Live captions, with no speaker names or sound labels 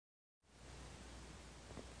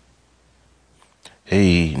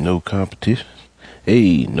Hey, no competition.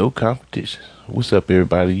 Hey, no competition. What's up,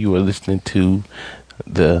 everybody? You are listening to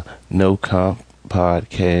the No Comp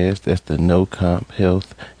podcast. That's the No Comp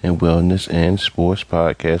Health and Wellness and Sports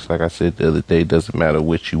podcast. Like I said the other day, doesn't matter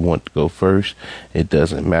which you want to go first. It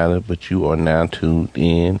doesn't matter, but you are now tuned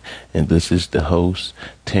in. And this is the host,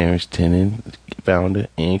 Terrence Tennant, founder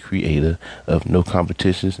and creator of No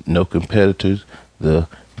Competitions, No Competitors, the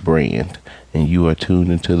brand. And you are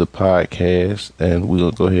tuned into the podcast, and we're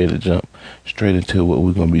going to go ahead and jump straight into what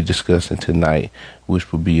we're going to be discussing tonight,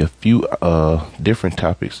 which will be a few different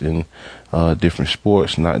topics in different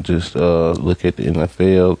sports, not just look at the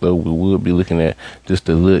NFL, though we will be looking at just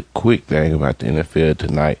a little quick thing about the NFL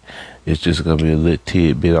tonight. It's just going to be a little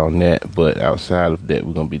tidbit on that, but outside of that,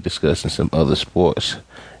 we're going to be discussing some other sports,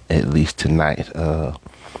 at least tonight.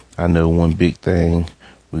 I know one big thing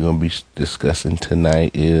we're going to be discussing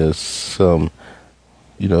tonight is some,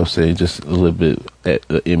 say just a little bit at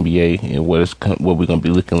the NBA and what we're going to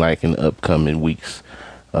be looking like in the upcoming weeks.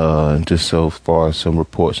 Just so far, some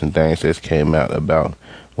reports and things that came out about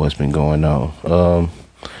what's been going on.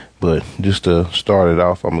 But just to start it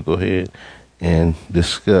off, I'm going to go ahead and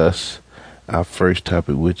discuss our first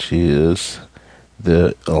topic, which is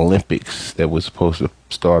the Olympics that was supposed to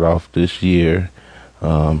start off this year.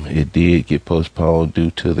 It did get postponed due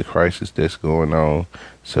to the crisis that's going on.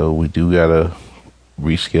 So we do got to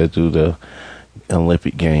reschedule the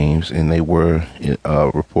Olympic Games. And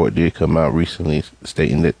a report did come out recently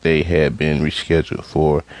stating that they had been rescheduled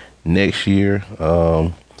for next year,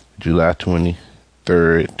 July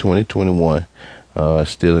 23rd, 2021,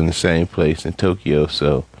 still in the same place in Tokyo.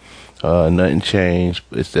 So nothing changed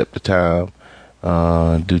except the time.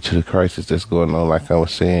 Due to the crisis that's going on, like I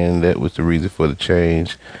was saying, that was the reason for the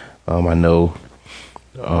change. I know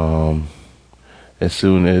as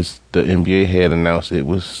soon as the NBA had announced it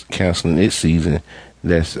was canceling its season,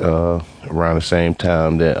 that's around the same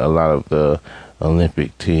time that a lot of the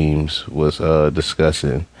Olympic teams was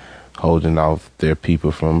discussing holding off their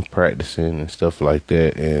people from practicing and stuff like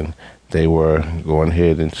that, and they were going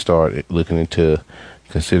ahead and start looking into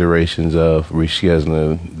considerations of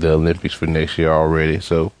rescheduling the Olympics for next year already.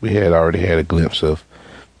 So we had already had a glimpse of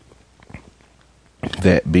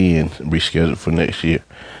that being rescheduled for next year.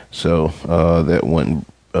 So that wasn't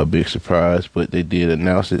a big surprise, but they did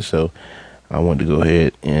announce it. So I wanted to go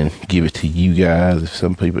ahead and give it to you guys. If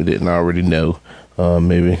some people didn't already know,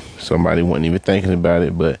 maybe somebody wasn't even thinking about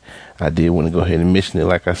it, but I did want to go ahead and mention it.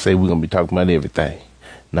 Like I say, we're going to be talking about everything.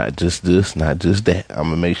 Not just this, not just that. I'm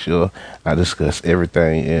going to make sure I discuss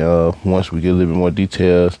everything. And once we get a little bit more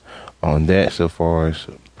details on that, so far as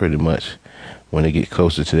pretty much when they get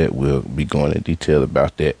closer to that, we'll be going in detail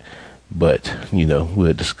about that. But,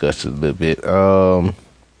 we'll discuss it a little bit.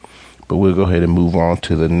 But we'll go ahead and move on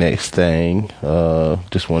to the next thing.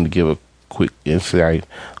 Just wanted to give a quick insight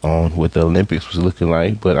on what the Olympics was looking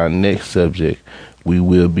like. But our next subject we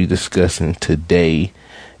will be discussing today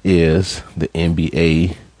is the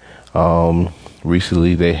NBA.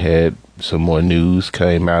 Recently they had some more news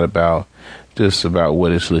came out about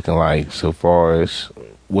what it's looking like so far as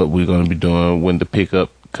what we're going to be doing when the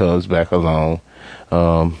pickup comes back along.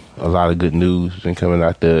 A lot of good news been coming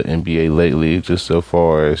out the NBA lately, just so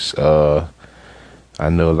far as I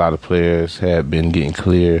know a lot of players have been getting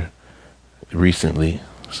clear recently.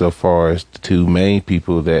 So far as the two main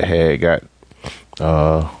people that had got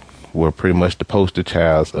were pretty much the poster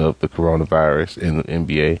childs of the coronavirus in the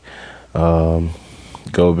NBA.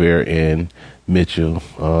 Gobert and Mitchell,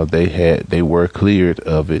 they were cleared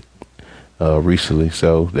of it recently,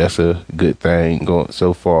 so that's a good thing going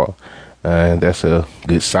so far, and that's a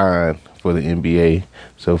good sign for the NBA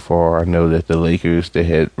so far. I know that the Lakers, they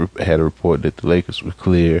had a report that the Lakers were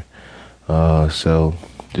clear, so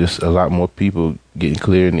just a lot more people getting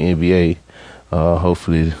clear in the NBA.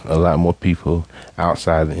 Hopefully a lot more people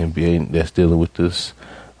outside the NBA that's dealing with this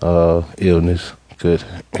illness could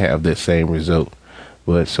have that same result.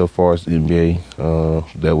 But so far as the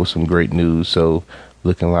NBA, that was some great news. So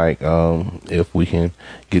looking like if we can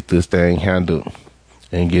get this thing handled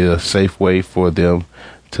and get a safe way for them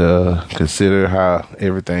to consider how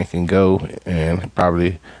everything can go, and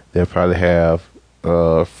they'll probably have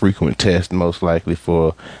frequent tests most likely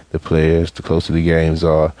for the players the closer the games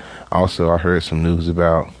are. Also, I heard some news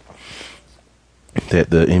about that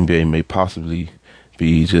the NBA may possibly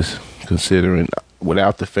be just considering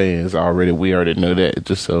without the fans already. We already know that,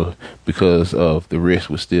 just so because of the risk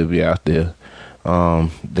would still be out there.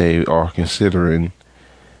 They are considering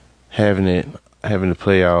having the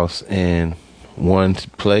playoffs in one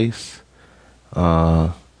place,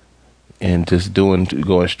 and just going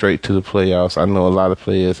straight to the playoffs. I know a lot of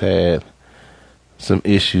players had some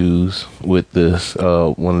issues with this.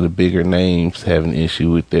 One of the bigger names having an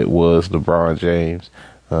issue with that was LeBron James.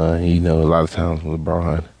 A lot of times when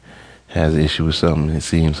LeBron has an issue with something, it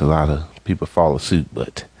seems a lot of people follow suit.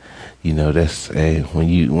 But that's when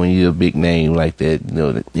you're a big name like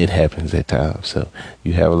that, it happens at times. So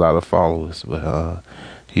you have a lot of followers, but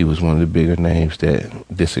he was one of the bigger names that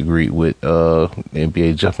disagreed with the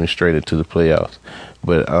NBA jumping straight into the playoffs.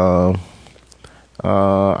 But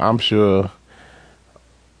I'm sure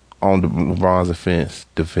on the LeBron's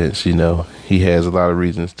defense, he has a lot of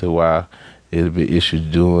reasons to why it'll be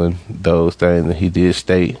issued doing those things, and he did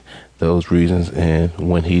state those reasons. And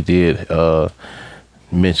when he did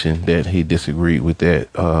mention that he disagreed with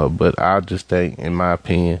that, but I just think, in my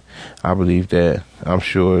opinion, I believe that I'm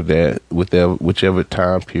sure that whichever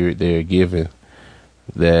time period they're given,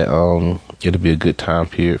 that it'll be a good time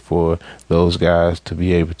period for those guys to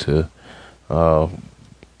be able to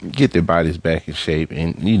get their bodies back in shape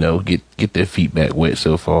and get their feet back wet,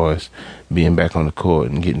 so far as being back on the court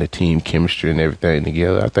and getting the team chemistry and everything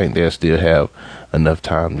together. I think they'll still have enough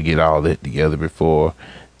time to get all that together before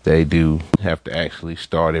they do have to actually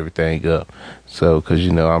start everything up. So, because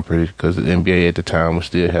because the NBA at the time will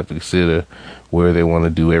still have to consider where they want to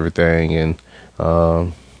do everything, and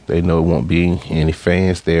they know it won't be any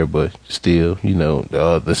fans there, but still,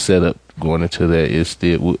 the setup going into that is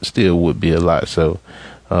still would be a lot. So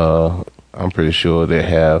I'm pretty sure they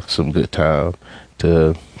have some good time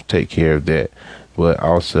to take care of that. But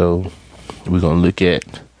also, we're going to look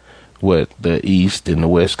at what the East and the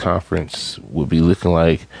West Conference would be looking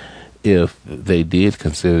like if they did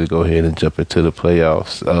consider to go ahead and jump into the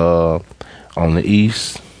playoffs. On the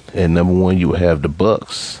East, at number 1, you would have the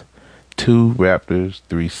Bucks, 2 Raptors,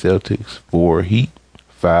 3 Celtics, 4 Heat,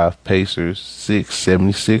 5 Pacers, 6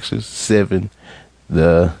 76ers, 7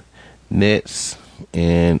 the Nets,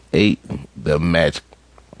 and 8 the Magic.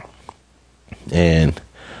 And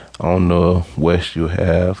on the West, you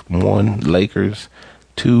have 1 Lakers,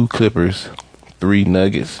 2 Clippers, 3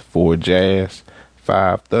 Nuggets, 4 Jazz,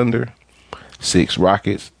 5 Thunder, 6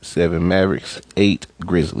 Rockets, 7 Mavericks, 8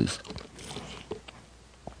 Grizzlies.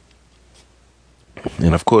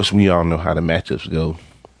 And of course, we all know how the matchups go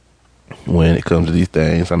when it comes to these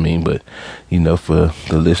things. But for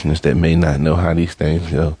the listeners that may not know how these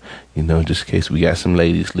things go, just in case we got some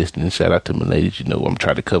ladies listening, shout out to my ladies. I'm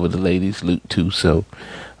trying to cover the ladies, Luke, too. So,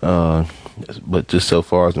 but just so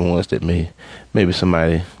far as the ones that maybe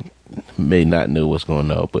somebody may not know what's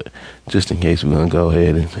going on, but just in case, we're going to go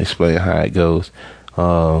ahead and explain how it goes.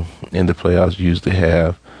 In the playoffs, you usually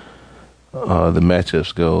have the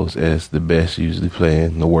matchups goes as the best usually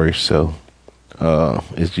playing the worst. So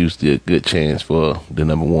it's usually a good chance for the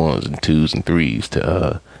number 1s and 2s and 3s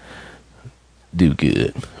to do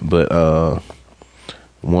good. But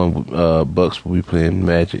Bucks will be playing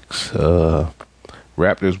Magics.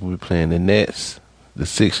 Raptors will be playing the Nets. The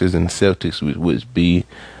Sixers and the Celtics would be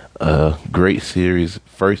a great series.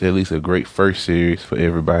 At least a great first series for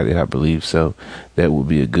everybody, I believe. So that would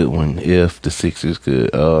be a good one if the Sixers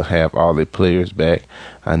could have all their players back.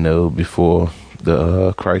 I know before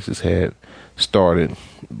the crisis had started,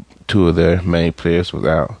 2 of their main players was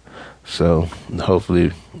out. So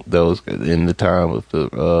hopefully those, in the time of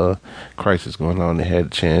the crisis going on, they had a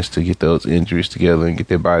chance to get those injuries together and get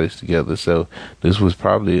their bodies together. So this was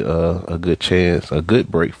probably a good chance, a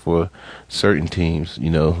good break for certain teams,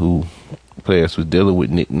 who players were dealing with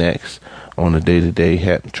knickknacks on a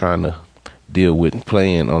day-to-day, trying to deal with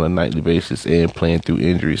playing on a nightly basis and playing through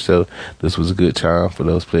injuries. So this was a good time for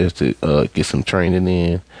those players to get some training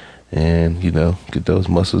in and, get those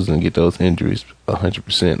muscles and get those injuries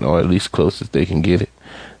 100%, or at least close as they can get it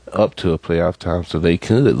up to a playoff time, so they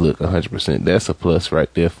could look 100%. That's a plus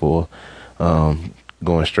right there for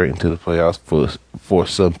going straight into the playoffs for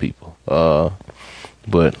some people.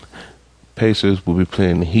 But Pacers will be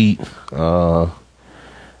playing the Heat.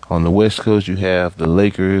 On the West Coast, you have the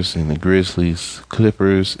Lakers and the Grizzlies,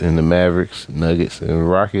 Clippers and the Mavericks, Nuggets and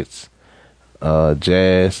Rockets,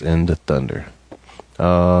 Jazz and the Thunder.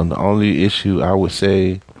 The only issue I would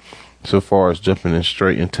say, so far as jumping in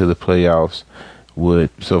straight into the playoffs,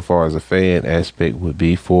 so far as a fan aspect, would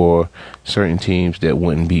be for certain teams that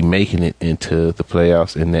wouldn't be making it into the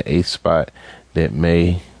playoffs in that 8th spot, that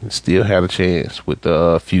may still have a chance with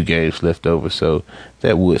a few games left over. So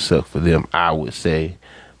that would suck for them, I would say.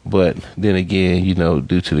 But then again,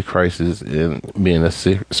 due to the crisis and being a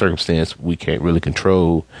circumstance we can't really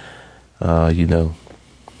control,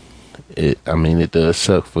 it does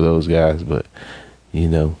suck for those guys. But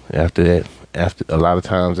after that, after a lot of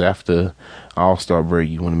times after All-Star break,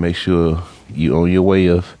 you want to make sure you on your way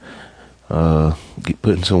of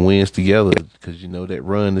putting some wins together, because you know that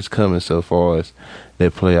run is coming so far as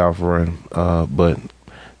that playoff run. But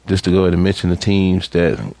just to go ahead and mention the teams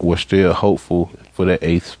that were still hopeful for that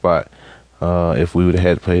 8th spot, if we would have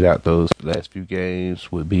had played out those last few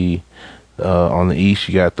games, would be on the East,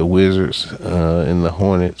 you got the Wizards and the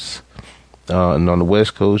Hornets. And on the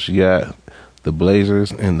West Coast, you got the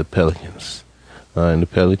Blazers and the Pelicans. And the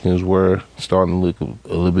Pelicans were starting to look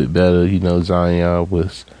a little bit better. You know, Zion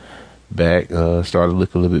was back, started to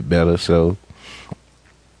look a little bit better. So,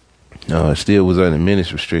 still was under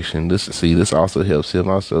minutes restriction. This also helps him.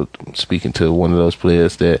 Also, speaking to one of those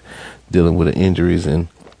players that dealing with the injuries and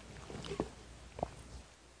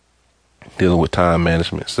dealing with time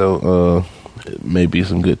management. So, it may be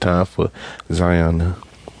some good time for Zion to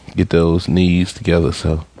get those knees together.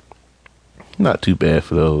 So, not too bad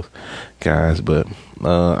for those guys. But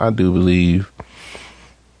I do believe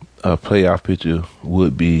a playoff picture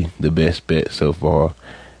would be the best bet so far,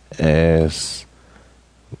 as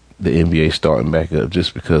the NBA starting back up,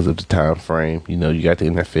 just because of the time frame. You know, you got the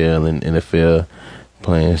NFL, and NFL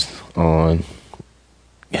plans on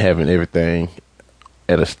having everything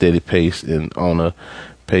at a steady pace and on a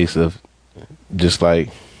pace of just like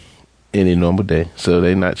any normal day. So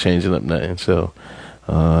they're not changing up nothing. So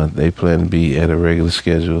they plan to be at a regular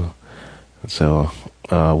schedule. So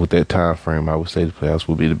with that time frame, I would say the playoffs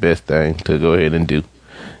would be the best thing to go ahead and do.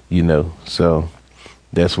 You know, so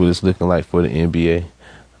that's what it's looking like for the NBA.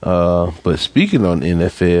 But speaking on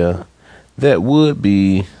NFL, that would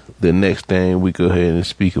be the next thing we go ahead and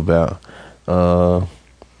speak about.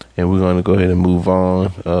 And we're going to go ahead and move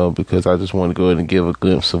on, because I just want to go ahead and give a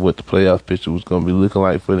glimpse of what the playoff picture was going to be looking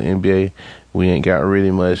like for the NBA. We ain't got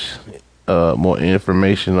really much more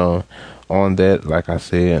information on that. Like I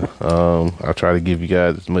said, I'll try to give you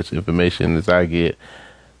guys as much information as I get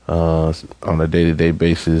on a day-to-day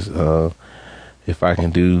basis. If I can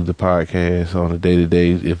do the podcast on a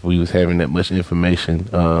day-to-day, if we was having that much information,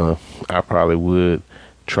 I probably would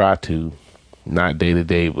try to, not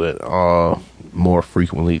day-to-day, but more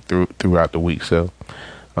frequently throughout the week. So,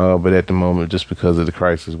 but at the moment, just because of the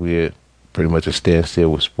crisis, we're at pretty much a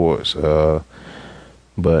standstill with sports.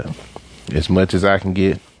 But as much as I can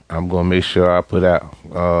get, I'm going to make sure I put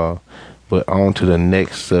out. But on to the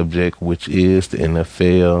next subject, which is the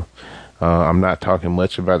NFL. I'm not talking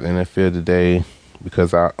much about the NFL today,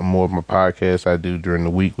 because more of my podcasts I do during the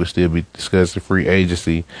week will still be discussing free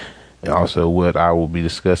agency, and also what I will be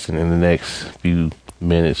discussing in the next few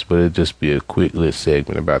minutes. But it'll just be a quick little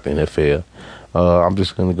segment about the NFL. I'm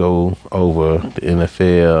just going to go over the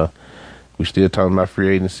NFL. We're still talking about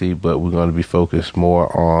free agency, but we're going to be focused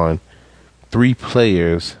more on 3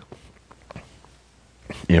 players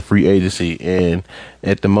in free agency, and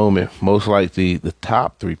at the moment, most likely the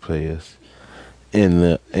top 3 players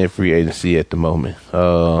in free agency at the moment.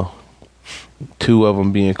 2 of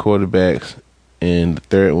them being quarterbacks, and the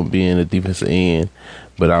third one being a defensive end.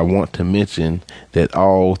 But I want to mention that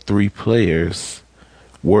all 3 players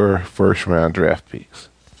were first-round draft picks,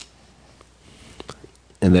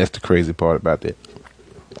 and that's the crazy part about that.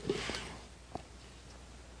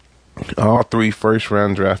 All 3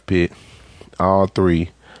 first-round draft picks, all 3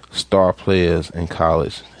 star players in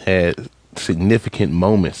college, had significant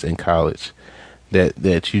moments in college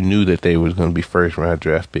that you knew that they was going to be first-round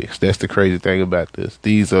draft picks. That's the crazy thing about this.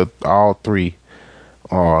 These are all 3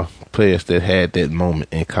 are players that had that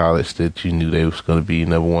moment in college that you knew they was going to be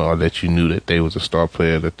number one, or that you knew that they was a star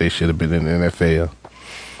player, that they should have been in the NFL.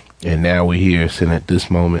 And now we're here sitting at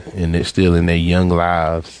this moment, and they're still in their young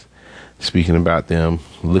lives, speaking about them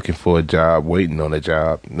looking for a job, waiting on a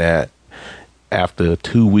job. Now, after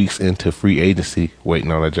 2 weeks into free agency,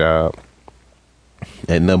 waiting on a job.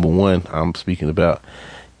 At number 1, I'm speaking about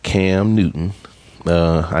Cam Newton.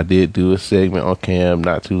 I did do a segment on Cam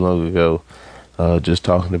not too long ago, just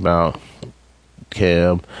talking about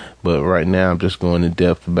Cam. But right now, I'm just going in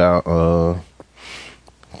depth about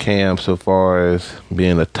Cam so far as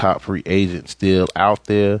being a top free agent still out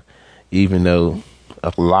there, even though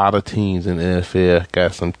a lot of teams in the NFL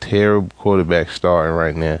got some terrible quarterbacks starting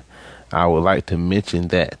right now. I would like to mention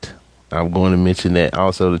that. I'm going to mention that.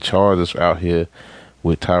 Also, the Chargers are out here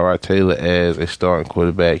with Tyrod Taylor as a starting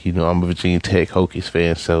quarterback. You know, I'm a Virginia Tech Hokies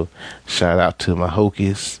fan, so shout out to my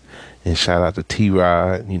Hokies and shout out to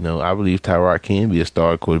T-Rod. You know, I believe Tyrod can be a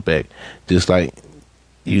starting quarterback, just like,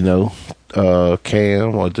 you know,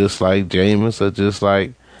 Cam, or just like Jameis, or just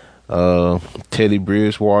like Teddy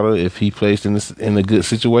Bridgewater, if he placed in a good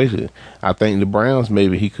situation. I think the Browns,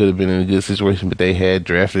 maybe he could have been in a good situation, but they had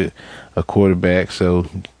drafted a quarterback, so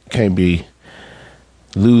can't be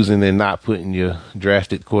losing and not putting your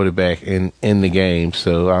drafted quarterback in the game.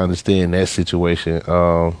 So I understand that situation.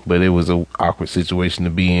 But it was an awkward situation to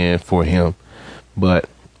be in for him. But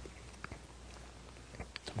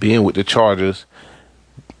being with the Chargers,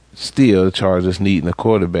 still the Chargers needing a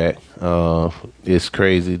quarterback. It's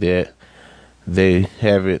crazy that they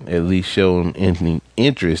haven't at least shown any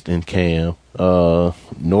interest in Cam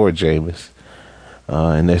nor Jameis.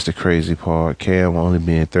 And that's the crazy part. Cam only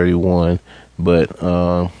being 31, but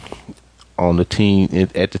on the team,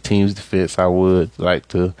 at the team's defense, I would like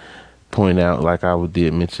to point out, like I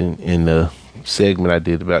did mention in the segment I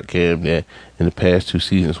did about Cam, that in the past 2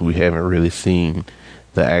 seasons we haven't really seen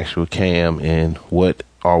the actual Cam, and what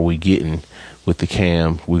are we getting with the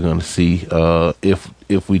Cam we're going to see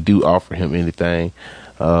if we do offer him anything.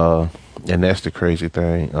 And that's the crazy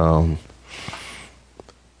thing.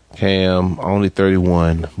 Cam, only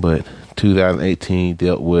 31, but 2018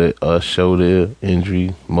 dealt with a shoulder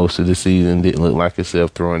injury. Most of the season didn't look like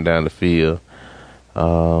himself throwing down the field.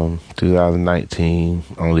 2019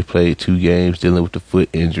 only played 2 games dealing with the foot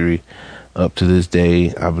injury. Up to this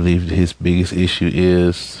day, I believe his biggest issue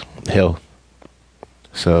is health.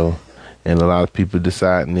 So, and a lot of people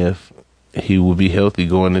deciding if he will be healthy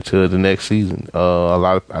going into the next season.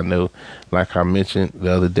 I know, like I mentioned the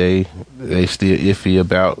other day, they still iffy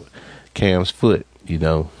about Cam's foot. You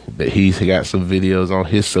know, that he's got some videos on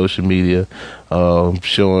his social media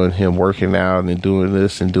showing him working out and doing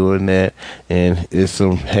this and doing that, and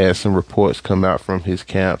had some reports come out from his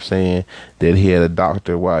camp saying that he had a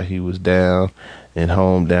doctor while he was down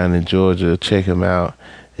in Georgia check him out,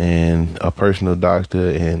 and a personal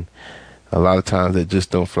doctor. And a lot of times they just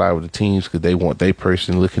don't fly with the teams because they want their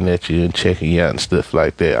person looking at you and checking you out and stuff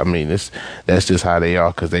like that. I mean, that's just how they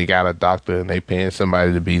are, because they got a doctor and they paying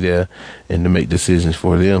somebody to be there and to make decisions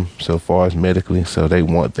for them so far as medically. So they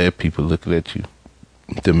want their people looking at you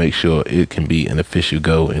to make sure it can be an official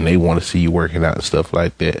go, and they want to see you working out and stuff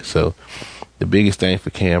like that. So the biggest thing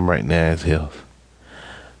for Cam right now is health.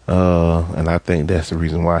 And I think that's the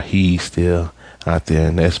reason why he's still out there,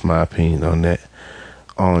 and that's my opinion on that.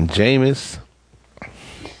 On Jameis,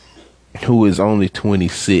 who is only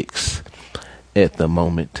 26 at the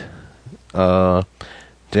moment.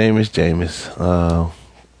 Jameis.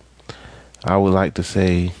 I would like to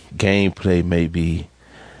say gameplay may be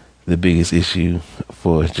the biggest issue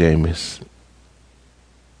for Jameis.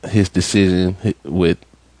 His decision with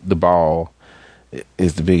the ball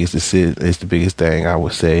is the biggest decision. It's the biggest thing I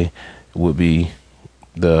would say would be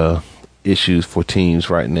the issues for teams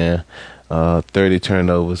right now. 30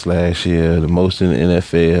 turnovers last year, the most in the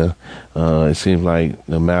NFL. It seems like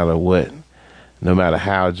no matter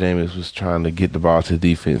how Jameis was trying to get the ball to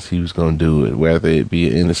defense, he was going to do it. Whether it be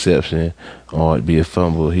an interception or it be a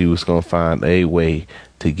fumble, he was going to find a way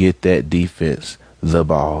to get that defense the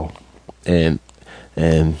ball. And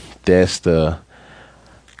that's the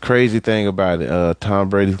crazy thing about it. Tom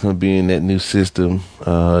Brady's going to be in that new system,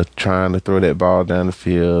 trying to throw that ball down the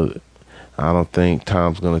field. I don't think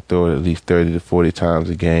Tom's going to throw it at least 30 to 40 times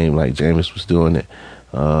a game like Jameis was doing it.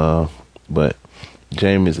 But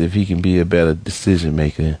Jameis, if he can be a better decision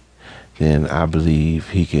maker, then I believe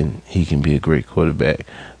he can be a great quarterback.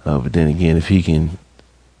 But then again, if he can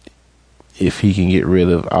get rid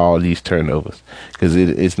of all these turnovers, because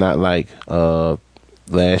it's not like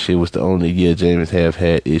last year was the only year Jameis have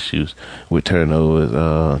had issues with turnovers.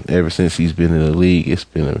 Ever since he's been in the league, it's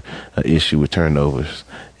been an issue with turnovers.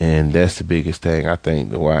 And that's the biggest thing, I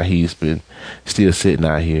think, why he's been still sitting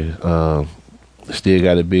out here. Still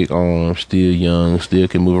got a big arm, still young, still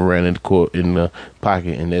can move around in the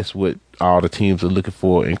pocket, and that's what all the teams are looking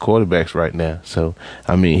for in quarterbacks right now. So,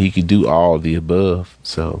 I mean, he could do all the above.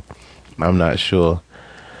 So, I'm not sure.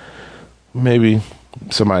 Maybe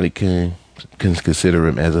somebody can consider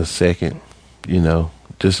him as a second,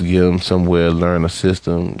 just give him somewhere, learn a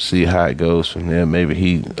system, see how it goes from there. Maybe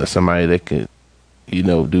he somebody that could,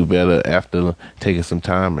 do better after taking some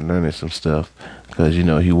time and learning some stuff. Because,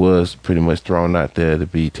 he was pretty much thrown out there to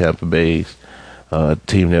be Tampa Bay's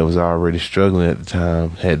team that was already struggling at the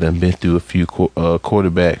time, had done been through a few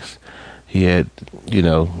quarterbacks. He had,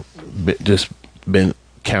 just been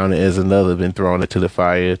counted as been thrown into the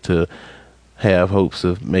fire to have hopes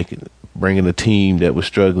of bringing a team that was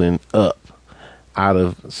struggling up out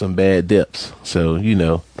of some bad depths. So,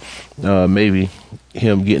 maybe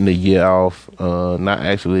him getting a year off, not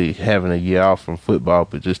actually having a year off from football,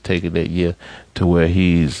 but just taking that year to where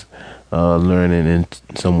he's learning in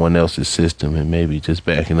someone else's system, and maybe just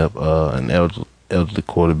backing up an elderly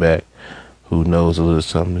quarterback who knows a little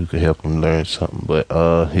something, who can help him learn something. But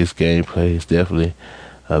his gameplay is definitely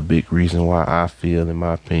a big reason why I feel, in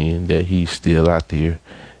my opinion, that he's still out there.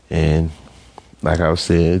 And like I was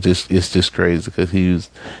saying, it's just crazy because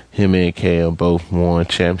him and Cam both won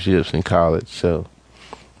championships in college. So,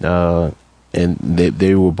 and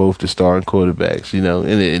they were both the starting quarterbacks,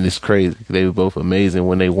 and it's crazy. They were both amazing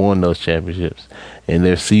when they won those championships, and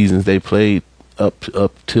their seasons they played up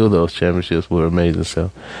till those championships were amazing.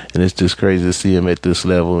 So, and it's just crazy to see them at this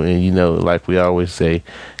level. And like we always say,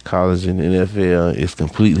 college and NFL is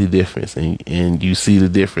completely different, and you see the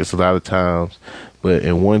difference a lot of times. But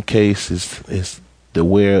in one case, it's the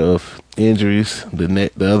wear of injuries.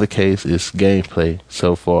 The other case is gameplay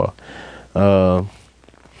so far.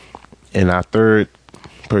 And our third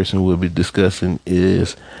person we'll be discussing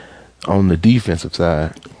is on the defensive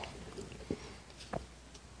side.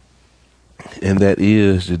 And that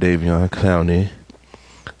is Jadeveon Clowney.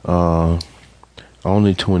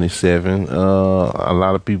 Only 27. A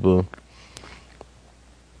lot of people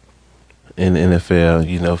in the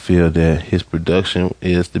NFL, feel that his production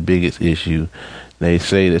is the biggest issue. They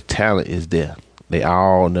say the talent is there. They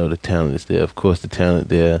all know the talent is there. Of course, the talent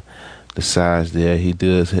there, the size there. He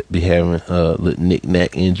does be having little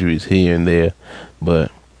knick-knack injuries here and there,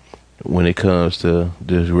 but when it comes to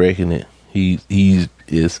just wrecking it, he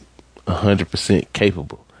is 100%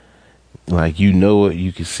 capable. Like, it,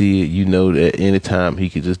 you can see it, that anytime he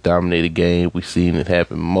could just dominate a game. We've seen it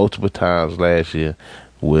happen multiple times last year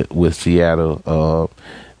with Seattle.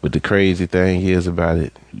 But the crazy thing is about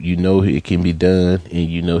it, it can be done,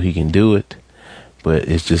 and he can do it. But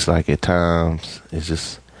it's just like at times, it's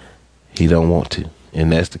just he don't want to,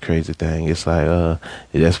 and that's the crazy thing. It's like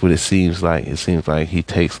that's what it seems like. It seems like he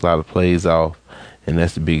takes a lot of plays off, and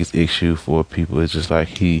that's the biggest issue for people. It's just like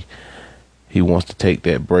he wants to take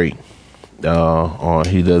that break, or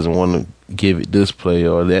he doesn't want to give it this play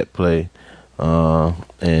or that play,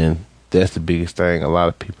 and that's the biggest thing a lot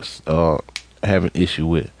of people have an issue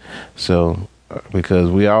with. So,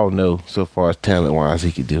 because we all know, so far as talent wise,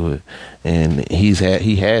 he can do it, and he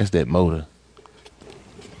has that motor.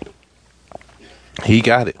 He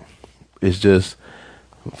got it. It's just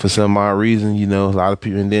for some odd reason, a lot of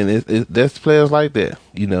people, and then there's players like that,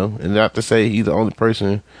 and not to say he's the only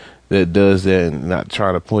person that does that, and not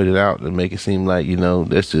try to point it out and make it seem like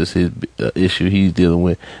that's just his issue he's dealing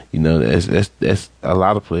with. That's a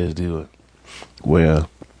lot of players do it, where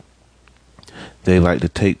they like to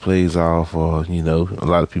take plays off, or a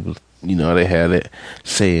lot of people, they have that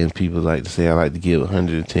saying. People like to say, I like to give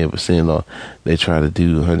 110%, or they try to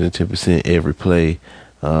do 110% every play.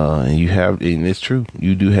 And it's true.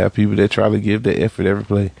 You do have people that try to give that effort every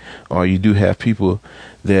play, or you do have people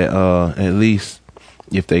that at least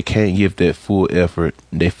if they can't give that full effort,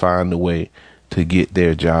 they find a way to get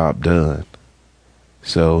their job done.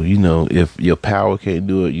 So if your power can't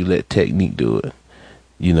do it, you let technique do it.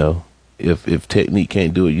 If technique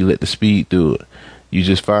can't do it, you let the speed do it. You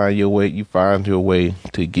just find your way. You find your way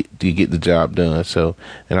to get the job done. So,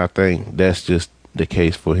 and I think that's just the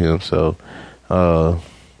case for him. So,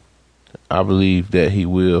 I believe that he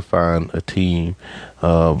will find a team,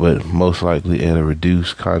 but most likely at a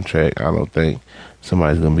reduced contract. I don't think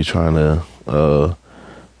somebody's gonna be trying to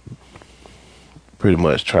pretty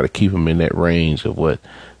much try to keep him in that range of what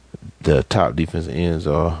the top defensive ends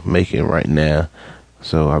are making right now.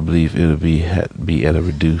 So I believe it'll be at a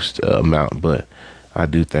reduced amount, but I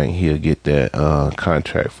do think he'll get that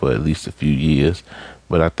contract for at least a few years.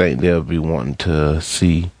 But I think they'll be wanting to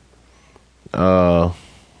see what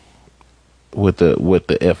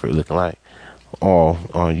the effort looking like, or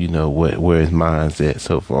where his mind's at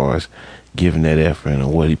so far as giving that effort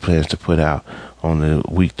and what he plans to put out on a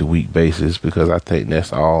week-to-week basis. Because I think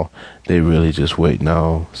that's all they really just waiting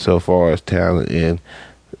on. So far as talent and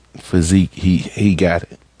physique, he got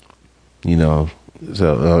it,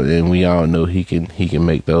 so and we all know he can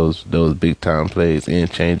make those big time plays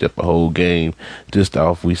and change up a whole game just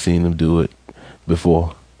off we seen him do it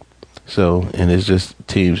before. So, and it's just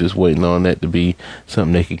teams just waiting on that to be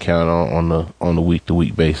something they can count on the week to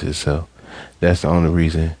week basis. So that's the only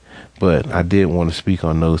reason. But I did want to speak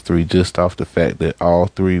on those three just off the fact that all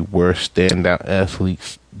three were standout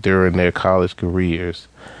athletes during their college careers,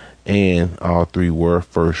 and all three were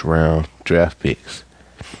first round draft picks.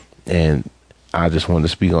 And I just wanted to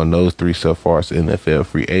speak on those three so far as NFL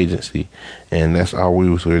free agency. And that's all we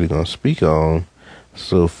was really going to speak on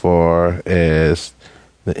so far as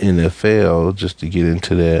the NFL, just to get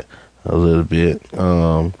into that a little bit.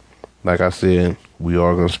 Like I said, we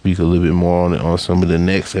are going to speak a little bit more on it on some of the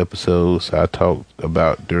next episodes I talked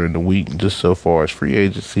about during the week, just so far as free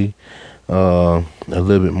agency. A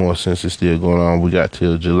little bit more since it's still going on. We got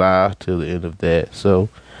till July, till the end of that. So,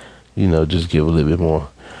 just give a little bit more.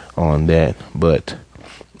 on that. But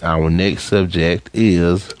our next subject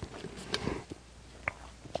is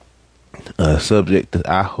a subject that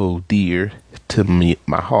I hold dear to me,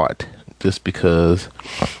 my heart, just because,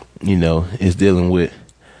 it's dealing with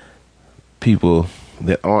people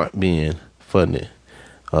that aren't being funded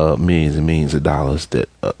millions and millions of dollars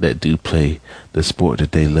that do play the sport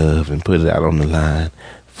that they love and put it out on the line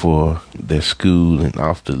for their school and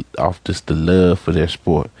off just the love for their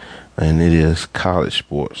sport, and it is college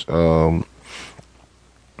sports. And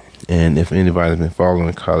if anybody's been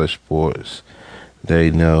following college sports,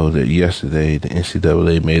 they know that yesterday the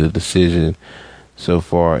NCAA made a decision so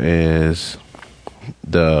far as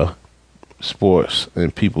the sports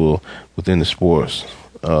and people within the sports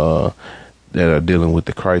that are dealing with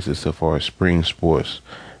the crisis so far as spring sports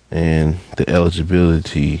and the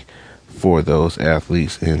eligibility for those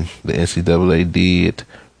athletes. And the NCAA did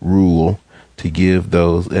rule to give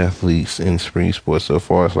those athletes in spring sports so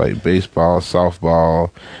far as like baseball,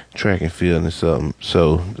 softball, track and field and something.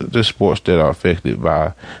 So the sports that are affected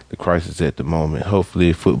by the crisis at the moment.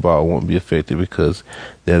 Hopefully football won't be affected because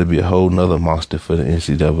that'll be a whole nother monster for the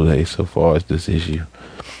NCAA so far as this issue.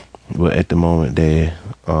 But at the moment they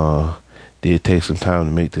did take some time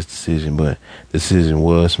to make this decision, but the decision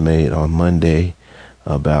was made on Monday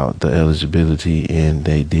about the eligibility, and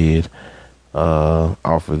they did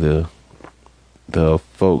offer the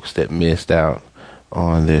folks that missed out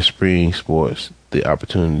on their spring sports the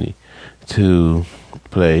opportunity to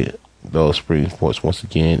play those spring sports once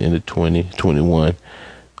again in the 2021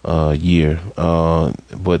 year.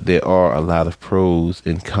 But there are a lot of pros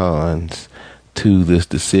and cons to this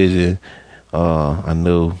decision. I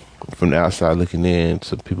know from the outside looking in,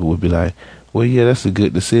 some people would be like, well, yeah, that's a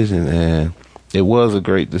good decision. And it was a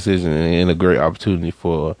great decision and a great opportunity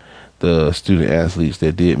for the student athletes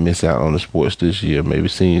that did miss out on the sports this year, maybe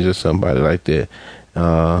seniors or somebody like that.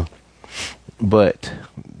 But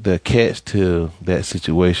the catch to that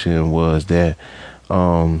situation was that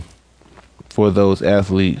for those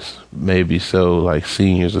athletes, maybe so like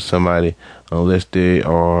seniors or somebody, unless they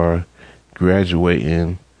are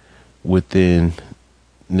graduating within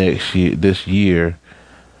this year,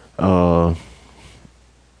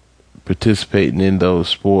 participating in those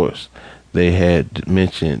sports, they had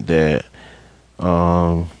mentioned that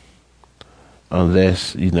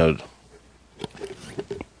unless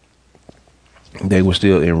they were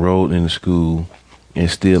still enrolled in the school and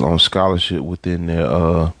still on scholarship within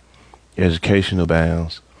their educational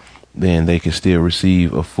bounds, then they can still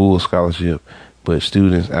receive a full scholarship. But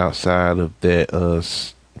students outside of that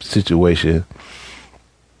situation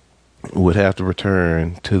would have to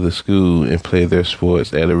return to the school and play their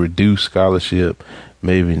sports at a reduced scholarship,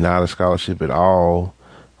 maybe not a scholarship at all.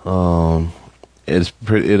 It'd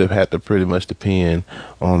have to pretty much depend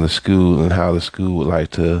on the school and how the school would like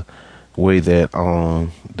to weigh that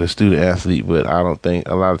on the student athlete. But I don't think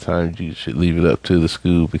a lot of times you should leave it up to the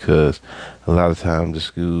school, because a lot of times the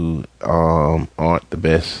school aren't the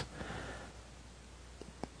best.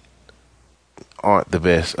 A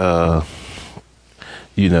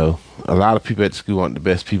lot of people at the school aren't the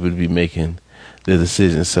best people to be making the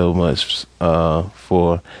decision so much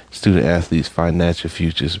for student athletes' financial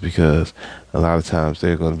futures, because a lot of times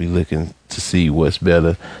they're going to be looking to see what's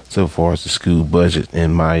better so far as the school budget,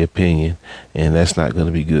 in my opinion, and that's not going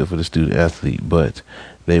to be good for the student athlete. But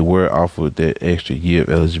they were offered that extra year of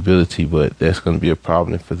eligibility, but that's going to be a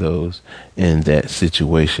problem for those in that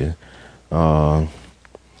situation.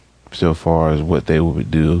 So far as what they would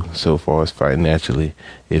do, so far as financially,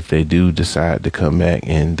 if they do decide to come back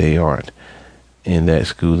and they aren't in that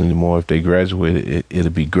school anymore. If they graduated,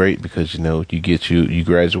 it'll be great, because you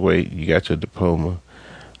graduate, you got your diploma,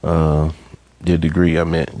 your degree.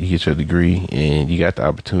 You get your degree, and you got the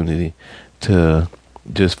opportunity to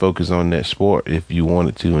just focus on that sport if you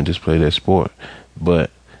wanted to, and just play that sport. But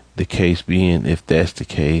the case being, if that's the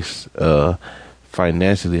case,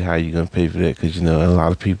 financially, how you gonna pay for that? Because a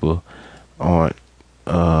lot of people aren't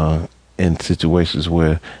in situations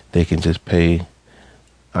where they can just pay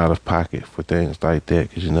out of pocket for things like that.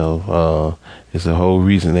 Because it's a whole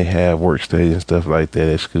reason they have work study and stuff like that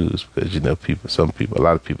at schools. Because a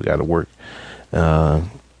lot of people got to work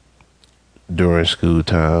during school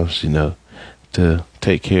times, to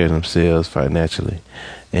take care of themselves financially,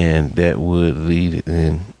 and that would lead.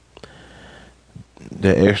 And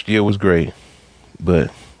that extra year was great, but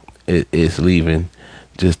it's leaving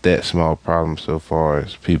just that small problem so far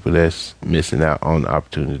as people that's missing out on the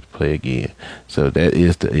opportunity to play again. So that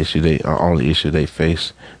is the issue, only issue they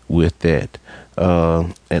face with that.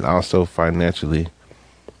 And also financially,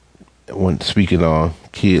 when speaking on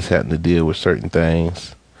kids having to deal with certain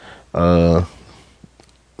things,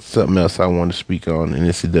 something else I want to speak on in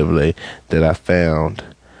NCAA that I found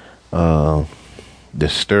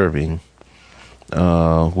disturbing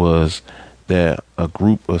was that a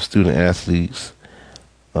group of student athletes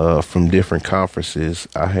from different conferences,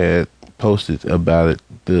 I had posted about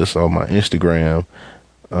this on my Instagram,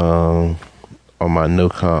 on my No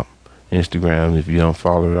Comp Instagram. If you don't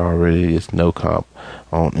follow it already, it's No Comp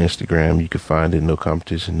on Instagram. You can find it, No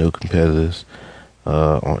Competition, No Competitors.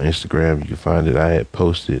 On Instagram, you can find it. I had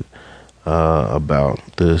posted about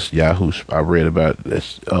this Yahoo. I read about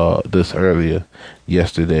this earlier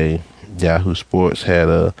yesterday. Yahoo Sports had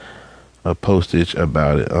a postage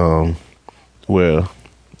about it. Well,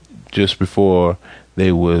 just before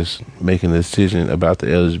they was making a decision about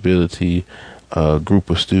the eligibility, group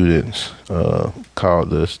of students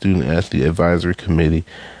called the Student Athlete Advisory Committee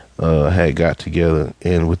had got together,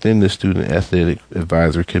 and within the Student Athletic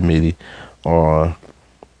Advisory Committee are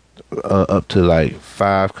up to like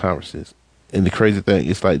 5 conferences. And the crazy thing,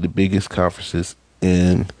 it's like the biggest conferences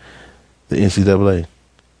in the NCAA.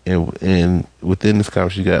 And within this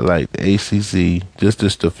conference, you got like the ACC,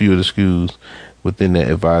 just a few of the schools within that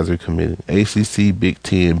advisory committee. ACC, Big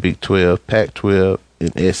 10, Big 12, Pac-12,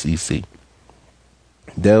 and SEC.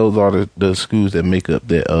 Those are the schools that make up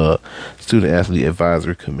the Student Athlete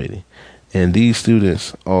Advisory Committee. And these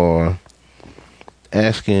students are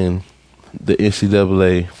asking the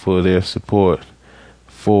NCAA for their support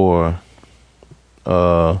for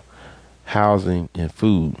housing and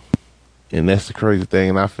food. And that's the crazy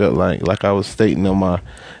thing. And I felt like I was stating on my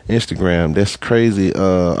Instagram, that's crazy.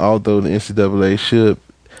 Although the NCAA should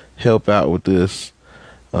help out with this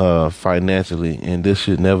financially, and this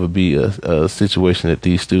should never be a situation that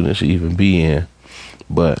these students should even be in.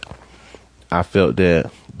 But I felt that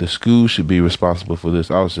the school should be responsible for this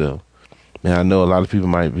also. And I know a lot of people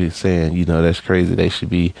might be saying, that's crazy. They should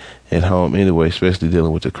be at home anyway, especially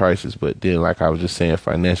dealing with the crisis. But then, like I was just saying,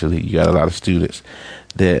 financially, you got a lot of students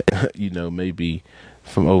that, maybe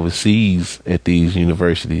from overseas at these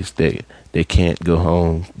universities that they can't go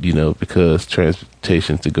home, because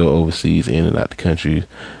transportation to go overseas in and out the country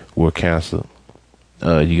were canceled.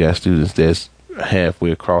 You got students that's halfway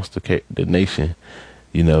across the nation,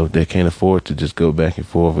 they can't afford to just go back and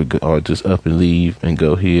forth or just up and leave and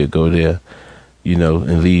go here, go there,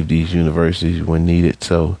 and leave these universities when needed.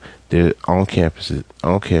 So they're on campus,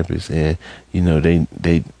 and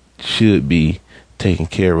they should be taken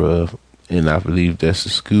care of. And I believe that's the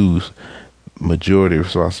school's majority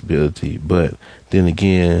responsibility. But then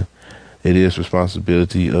again, it is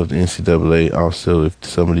responsibility of the NCAA also if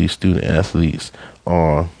some of these student athletes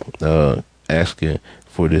are asking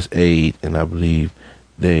for this aid, and I believe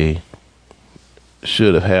they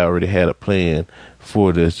should have already had a plan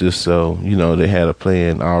for this, just so, they had a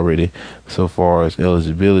plan already so far as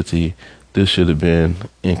eligibility. This should have been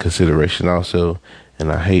in consideration also.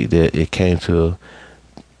 And I hate that it came to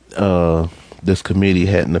this committee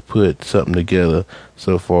hadn't to put something together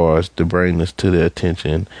so far as to bring this to their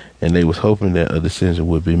attention, and they was hoping that a decision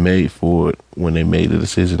would be made for it when they made the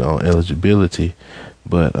decision on eligibility.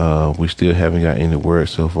 But we still haven't got any word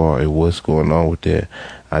so far at what's going on with that.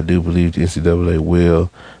 I do believe the NCAA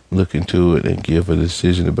will look into it and give a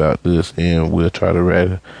decision about this, and we'll try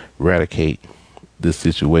to eradicate this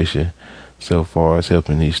situation so far as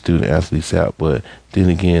helping these student athletes out. But then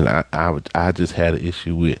again, I just had an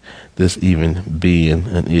issue with this even being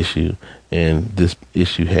an issue, and this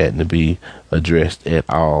issue hadn't to be addressed at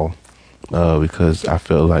all, because I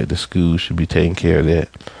felt like the school should be taking care of that.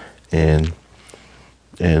 And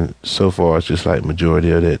so far, it's just like majority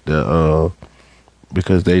of that,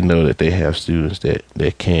 because they know that they have students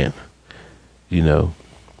that can't,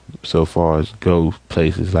 so far as go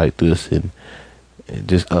places like this and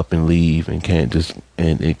just up and leave, and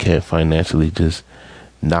can't financially just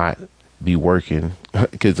not be working,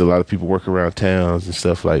 because a lot of people work around towns and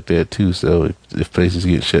stuff like that too. So if places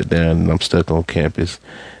get shut down and I'm stuck on campus,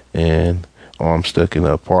 or I'm stuck in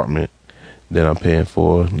an apartment that I'm paying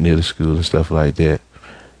for near the school and stuff like that,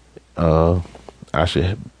 I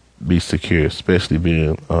should be secure, especially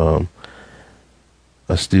being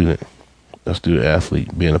a student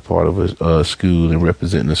athlete, being a part of a school and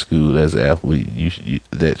representing the school as an athlete.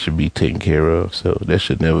 That should be taken care of. So that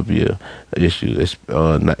should never be a issue. That's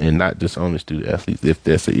not just only student athletes. If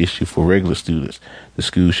that's an issue for regular students, the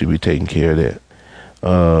school should be taking care of that.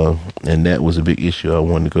 And that was a big issue I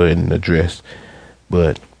wanted to go ahead and address.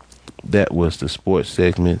 But that was the sports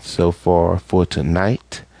segment so far for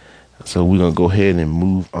tonight. So we're going to go ahead and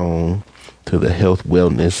move on to the health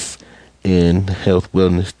wellness. In health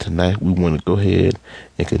wellness tonight, we want to go ahead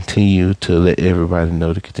and continue to let everybody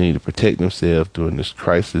know to continue to protect themselves during this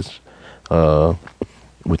crisis,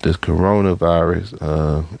 with this coronavirus.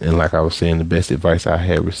 And like I was saying, the best advice I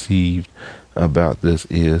had received about this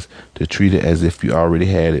is to treat it as if you already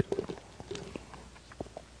had it.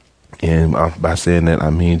 And by saying that, I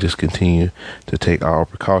mean just continue to take all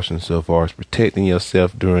precautions so far as protecting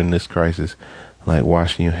yourself during this crisis, like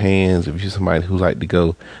washing your hands. If you're somebody who like to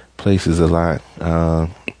go places a lot, I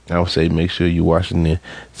would say make sure you're washing and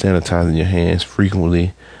sanitizing your hands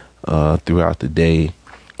frequently throughout the day.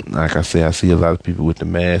 Like I say, I see a lot of people with the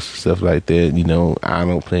mask, stuff like that. You know, I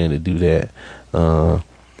don't plan to do that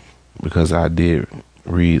because I did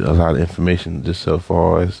read a lot of information just so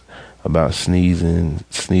far as about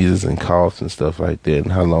sneezes and coughs and stuff like that,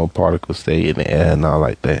 and how long particles stay in the air and all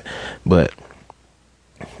like that. But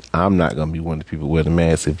I'm not gonna be one of the people wear the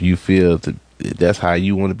mask. If you feel that's how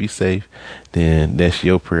you want to be safe, then that's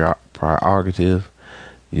your prerogative.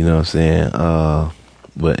 You know what I'm saying?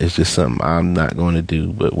 But it's just something I'm not going to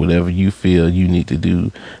do. But whatever you feel you need to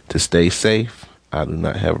do to stay safe, I do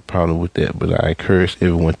not have a problem with that. But I encourage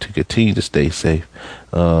everyone to continue to stay safe.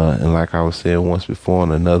 And like I was saying once before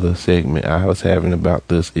in another segment I was having about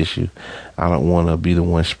this issue, I don't want to be the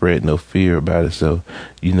one spreading no fear about it. So,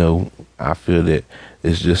 you know, I feel that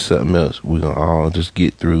it's just something else we're going to all just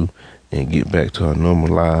get through and get back to our normal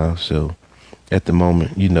lives. So at the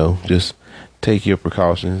moment, you know, just take your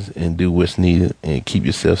precautions and do what's needed and keep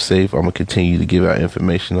yourself safe. I'm going to continue to give out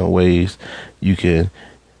information on ways you can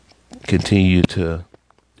continue to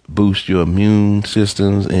boost your immune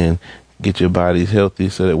systems and get your bodies healthy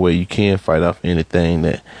so that way you can fight off anything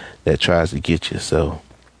that tries to get you. So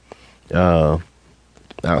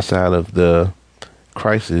outside of the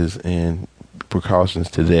crisis and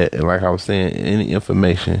precautions to that, and like I was saying, any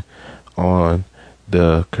information on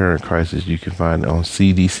the current crisis, you can find it on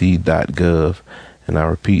cdc.gov. And I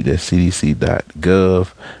repeat, that's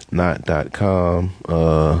cdc.gov, not .com.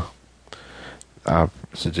 I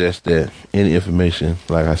suggest that any information,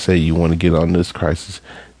 like I say, you want to get on this crisis,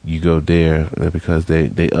 you go there because they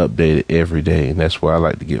update it every day. And that's where I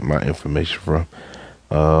like to get my information from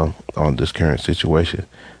on this current situation.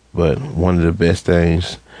 But one of the best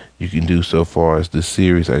things you can do so far as this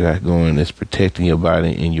series I got going is protecting your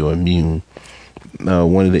body and your immune.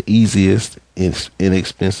 One of the easiest,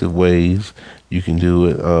 inexpensive ways you can do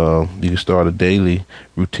it, you can start a daily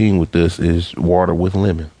routine with this, is water with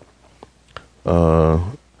lemon.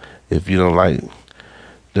 If you don't like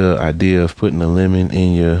the idea of putting a lemon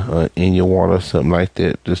in your water, something like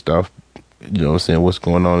that, just off, you know what I'm saying, what's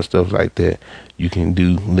going on and stuff like that, you can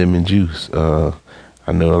do lemon juice.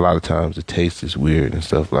 I know a lot of times the taste is weird and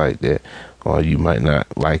stuff like that, or you might not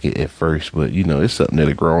like it at first, but you know, it's something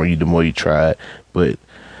that'll grow on you the more you try it. But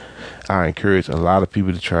I encourage a lot of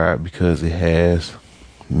people to try it because it has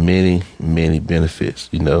many, many benefits.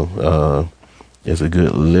 You know, it's a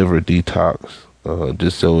good liver detox.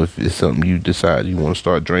 Just so if it's something you decide you want to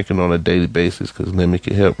start drinking on a daily basis, because lemon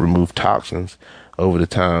can help remove toxins over the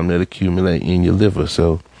time that accumulate in your liver.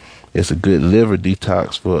 So it's a good liver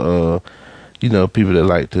detox for you know, people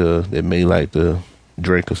that may like to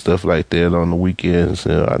drink or stuff like that on the weekends.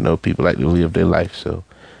 I know people like to live their life, so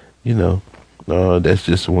you know, that's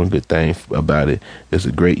just one good thing about it. It's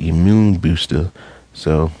a great immune booster.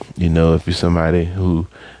 So you know, if you're somebody who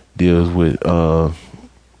deals with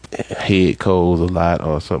head colds a lot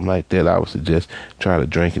or something like that, I would suggest try to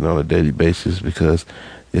drink it on a daily basis because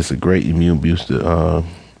it's a great immune booster.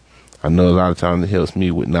 I know a lot of times it helps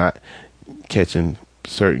me with not catching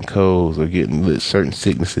certain colds or getting certain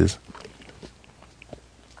sicknesses.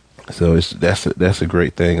 So that's a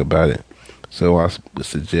great thing about it. So I would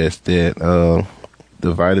suggest that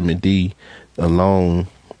the vitamin D alone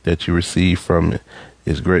that you receive from it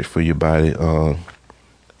is great for your body.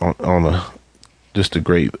 Just a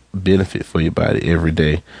great benefit for your body every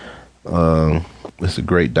day. It's a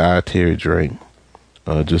great dietary drink.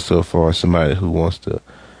 Just so far as somebody who wants to,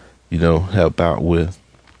 you know, help out with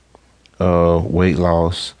weight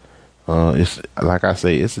loss. It's like I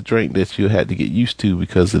say, it's a drink that you had to get used to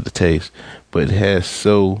because of the taste, but it has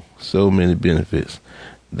so many benefits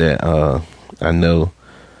that I know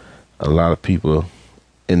a lot of people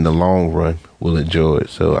in the long run will enjoy it.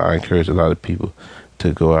 So I encourage a lot of people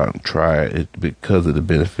to go out and try it because of the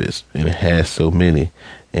benefits, and it has so many.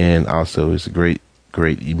 And also it's a great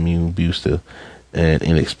immune booster and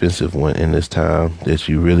inexpensive one in this time that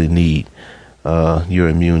you really need your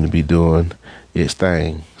immune to be doing its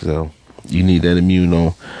thing. So you need that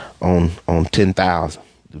immune on 10,000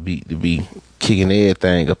 to be kicking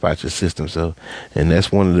everything up out your system. So, and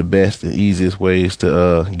that's one of the best and easiest ways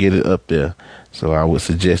to get it up there. So I would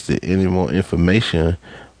suggest that any more information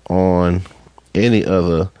on any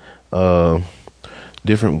other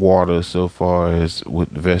different waters so far as with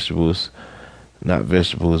vegetables, not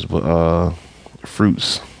vegetables, but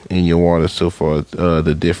fruits in your water so far.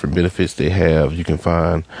 The different benefits they have you can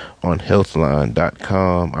find on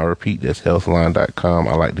healthline.com. I repeat, that's healthline.com.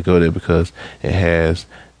 I like to go there because it has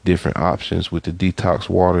different options with the detox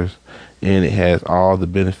waters, and it has all the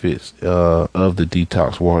benefits of the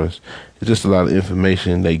detox waters. It's just a lot of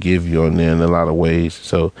information they give you on there in a lot of ways.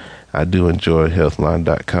 So I do enjoy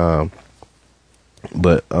healthline.com.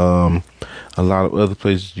 But a lot of other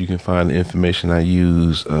places you can find the information I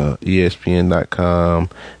use, ESPN.com,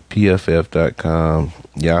 PFF.com,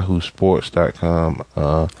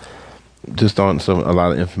 YahooSports.com, just on a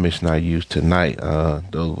lot of information I use tonight.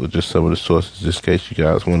 Those were just some of the sources, just in case you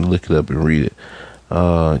guys want to look it up and read it.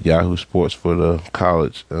 Yahoo Sports for the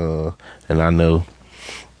college, and I know,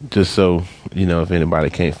 just so you know, if anybody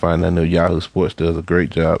can't find it, I know Yahoo Sports does a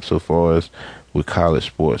great job so far as with college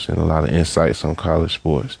sports and a lot of insights on college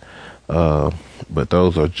sports. But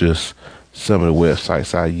those are just some of the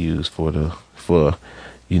websites I use for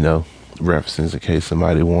references in case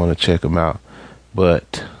somebody want to check them out.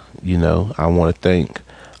 But I want to thank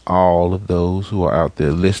all of those who are out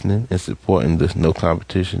there listening and supporting this no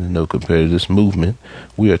competition and no competitors movement.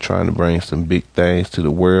 We are trying to bring some big things to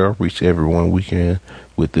the world, reach everyone we can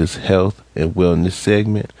with this health and wellness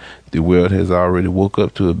segment. The world has already woke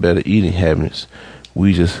up to a better eating habits.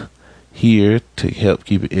 We just here to help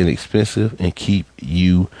keep it inexpensive and keep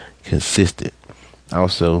you consistent.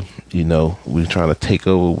 Also, we're trying to take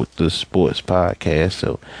over with the sports podcast.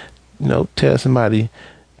 So, tell somebody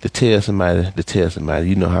to tell somebody to tell somebody.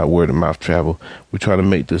 You know how word of mouth travel. We're trying to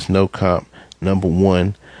make this no comp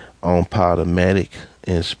 #1 on Podomatic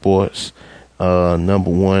in sports, #1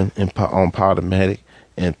 on Podomatic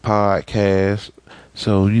and podcast.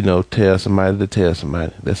 So, tell somebody to tell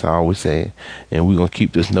somebody. That's all we're saying. And we're going to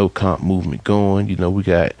keep this no comp movement going. We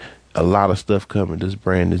got a lot of stuff coming. This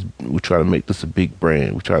brand is, we're trying to make this a big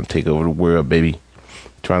brand. We're trying to take over the world, baby.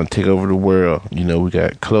 Trying to take over the world. We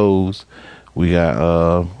got clothes. We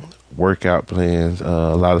got workout plans.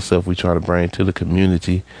 A lot of stuff we try to bring to the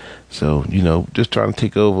community. So, just trying to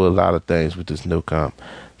take over a lot of things with this no comp.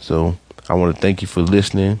 So, I want to thank you for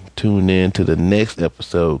listening. Tune in to the next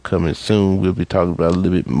episode coming soon. We'll be talking about a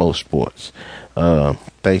little bit more sports.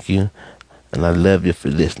 Thank you. And I love you for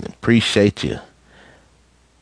listening. Appreciate you.